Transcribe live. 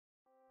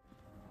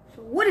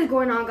What is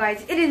going on,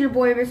 guys? It is your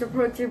boy Mr.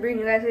 Part2 bringing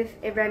you guys with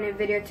a brand new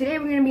video. Today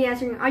we're going to be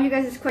answering all you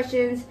guys'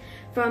 questions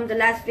from the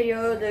last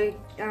video. They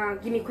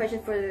give me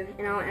questions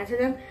and I'll answer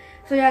them.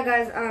 So yeah,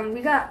 guys,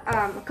 we got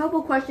a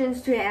couple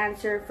questions to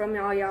answer from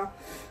all y'all.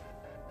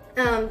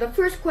 The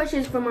first question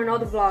is from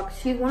Arnaldo Vlogs.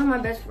 He's one of my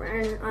best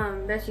friends,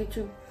 best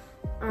YouTube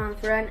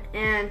friend,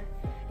 and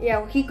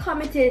yeah, he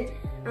commented,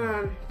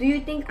 do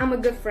you think I'm a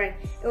good friend?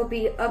 It'll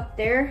be up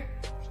there.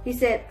 He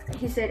said,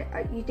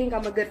 you think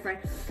I'm a good friend?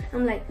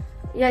 I'm like,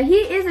 yeah, he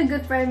is a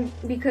good friend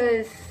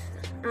because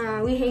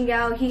we hang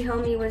out. He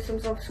helped me with some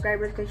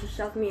subscribers because he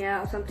shouts me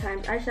out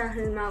sometimes. I shout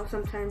him out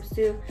sometimes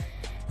too.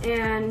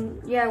 And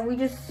yeah, we're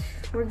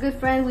good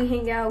friends. We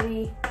hang out.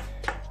 We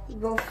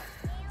both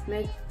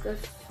make us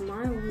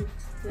smile.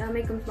 Yeah, I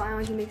make him smile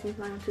and he makes me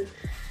smile too.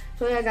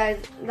 So yeah,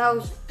 guys, that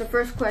was the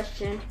first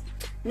question.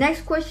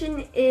 Next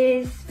question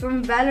is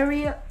from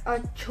Valerie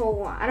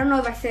Ochoa. I don't know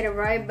if I said it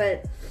right,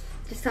 but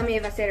just tell me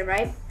if I said it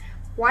right.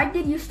 Why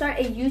did you start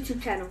a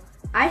YouTube channel?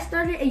 I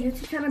started a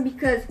YouTube channel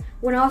because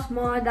when I was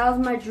small, that was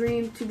my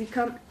dream, to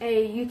become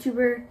a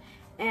YouTuber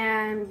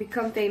and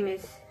become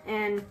famous.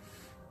 And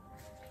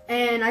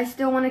I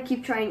still want to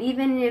keep trying,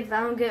 even if I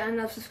don't get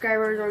enough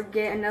subscribers or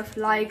get enough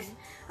likes.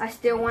 I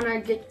still want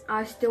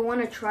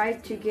to try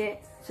to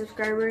get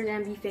subscribers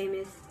and be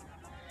famous.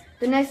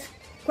 The next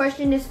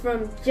question is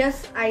from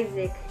Just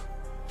Isaac.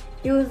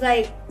 He was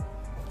like,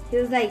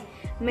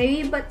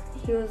 maybe, but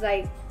he was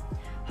like,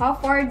 how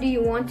far do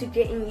you want to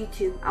get in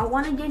YouTube? I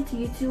want to get into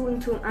YouTube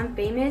until I'm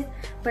famous,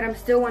 but I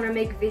still want to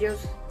make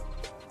videos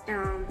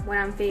when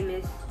I'm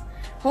famous.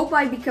 Hope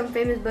I become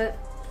famous, but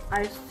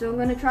I'm still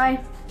gonna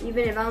try.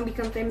 Even if I don't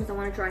become famous, I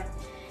want to try.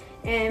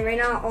 And right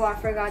now, oh, I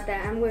forgot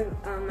that I'm with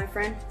my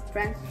friend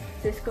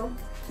Cisco.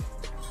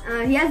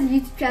 He has a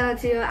YouTube channel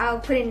too. I'll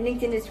put it in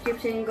link in the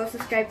description. Go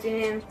subscribe to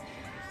him.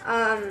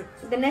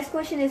 The next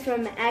question is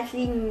from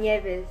Ashley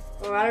Nieves.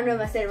 Or I don't know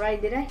if I said it right,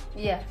 did I?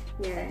 Yeah.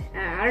 Yeah.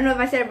 I don't know if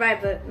I said it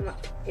right, but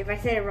if I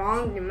said it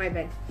wrong, then my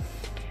bad.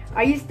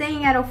 Are you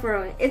staying at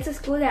O'Farrell? It's a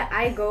school that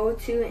I go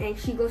to, and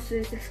she goes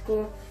to this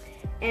school.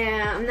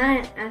 And I'm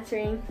not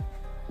answering.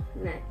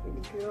 Not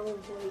girl or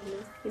boy,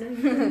 you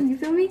know, you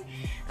feel me?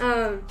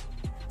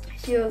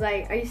 She was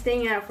like, "Are you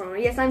staying at O'Farrell?"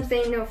 Yes, I'm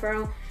staying at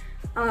O'Farrell.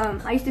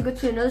 I used to go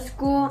to another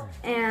school,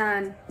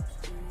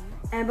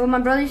 but my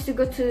brother used to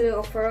go to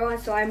O'Farrell, and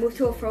so I moved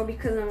to O'Farrell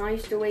because my mom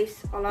used to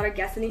waste a lot of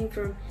gasoline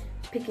from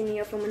picking me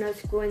up from another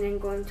school and then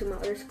going to my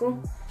other school.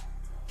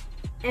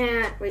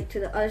 And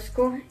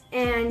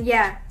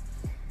yeah,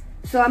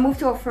 so I moved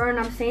to O'Farrell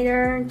and I'm staying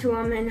there until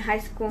I'm in high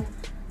school.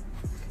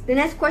 The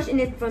next question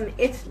is from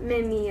It's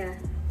Me Mia.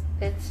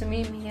 It's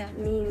me, Mia.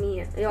 Me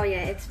Mia. Oh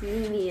yeah, it's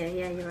me Mia.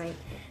 Yeah, you're right.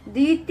 Do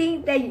you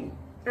think that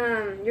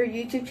your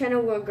YouTube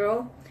channel will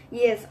grow?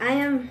 Yes, I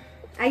am.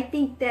 I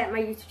think that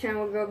my YouTube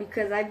channel will grow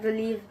because I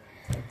believe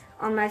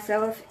on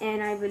myself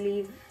and I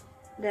believe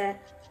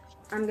that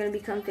I'm gonna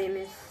become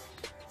famous.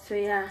 So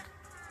yeah.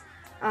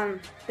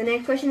 The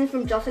next question is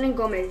from Jocelyn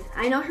Gomez.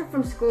 I know her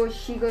from school.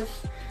 She goes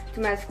to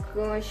my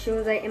school and she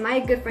was like, am I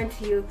a good friend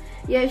to you?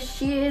 Yeah,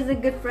 she is a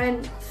good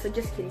friend. So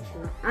just kidding.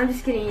 I'm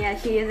just kidding. Yeah,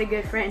 she is a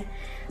good friend.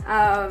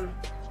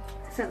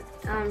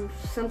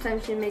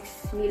 Sometimes she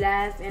makes me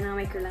laugh and I'll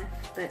make her laugh,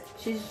 but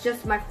she's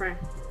just my friend.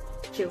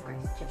 Chill,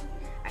 guys, chill.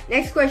 Right,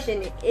 next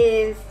question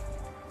is,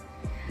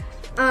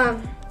 I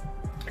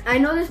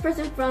know this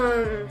person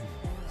from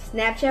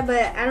Snapchat,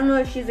 but I don't know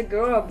if she's a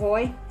girl or a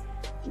boy.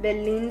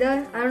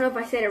 Belinda, I don't know if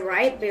I said it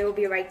right, but it will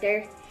be right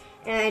there.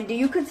 And do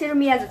you consider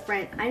me as a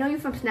friend? I know you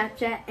from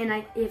Snapchat,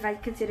 and if I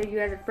consider you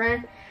as a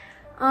friend,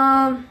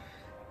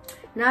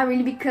 not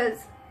really,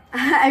 because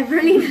I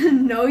really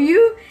don't know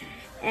you,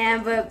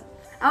 but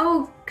I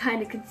will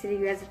kind of consider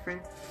you as a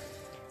friend.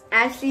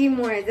 Ashley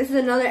Moore. This is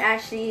another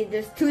Ashley.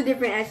 There's two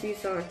different Ashleys,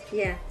 so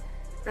yeah,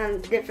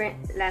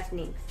 different last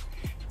names.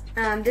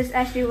 This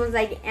Ashley was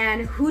like,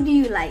 and who do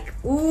you like?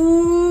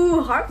 Ooh,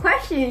 hard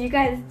question. You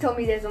guys told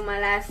me this on my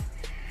last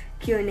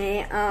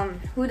Q&A.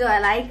 Who do I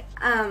like?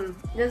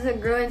 There's a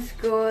girl in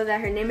school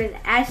that her name is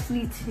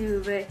Ashley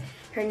too, but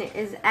her name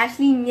is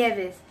Ashley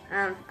Nieves.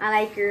 I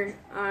like her.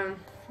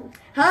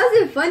 How is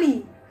it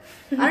funny?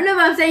 I don't know if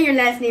I'm saying your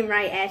last name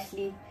right,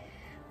 Ashley.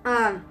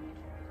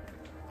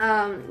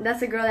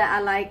 That's a girl that I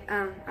like.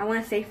 I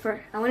want to stay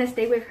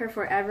with her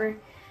forever,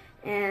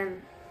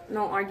 and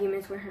no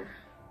arguments with her.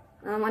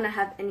 I don't want to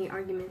have any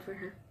arguments with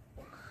her.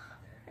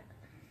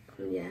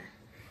 Yeah,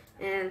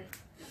 and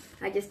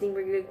I just think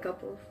we're good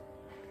couples.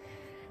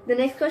 The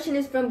next question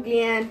is from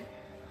Gleanne.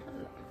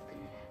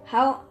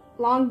 How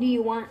long do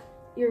you want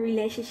your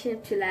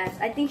relationship to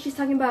last? I think she's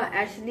talking about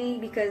Ashley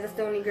because that's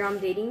the only girl I'm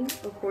dating,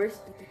 of course.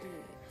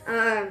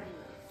 How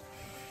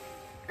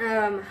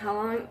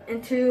long?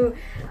 Until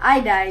I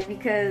die,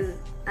 because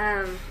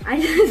I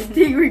just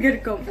think we're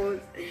good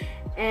couples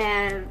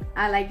and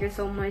I like her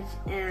so much.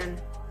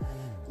 And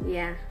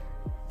yeah,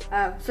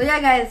 so yeah,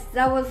 guys,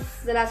 that was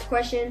the last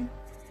question.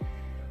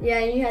 Yeah,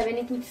 you have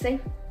anything to say?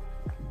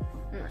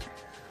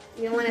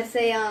 You don't want to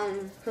say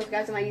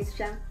subscribe to my YouTube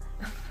channel?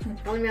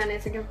 Follow me on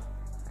Instagram?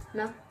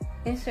 No?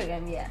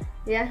 Instagram, yeah.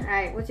 Yeah?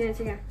 Alright, what's your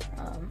Instagram?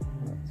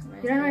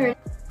 What's You don't know your...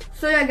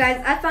 So yeah,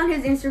 guys, I found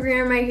his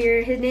Instagram right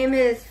here. His name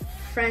is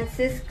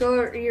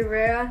Francisco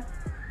Rivera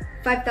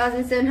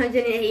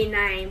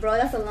 5789. Bro,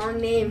 that's a long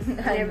name.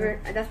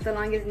 That's the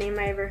longest name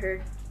I ever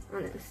heard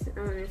on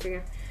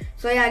Instagram.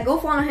 So yeah, go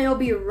follow him. He'll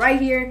be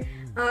right here.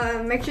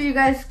 Make sure you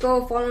guys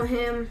go follow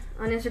him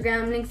on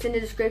Instagram. Links in the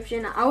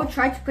description. I will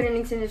try to put in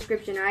links in the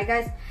description. Alright,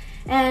 guys.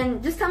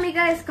 And just tell me,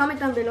 guys, comment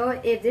down below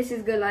if this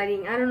is good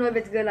lighting. I don't know if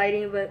it's good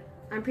lighting, but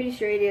I'm pretty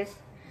sure it is.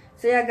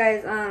 So yeah,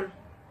 guys.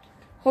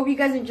 Hope you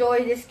guys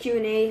enjoyed this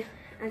Q&A,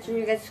 answering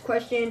you guys'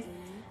 question.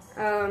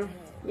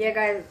 Yeah,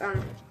 guys.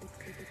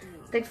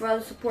 Thanks for all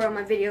the support on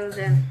my videos,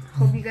 and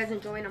hope you guys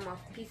enjoy. And I'm off.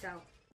 Peace out.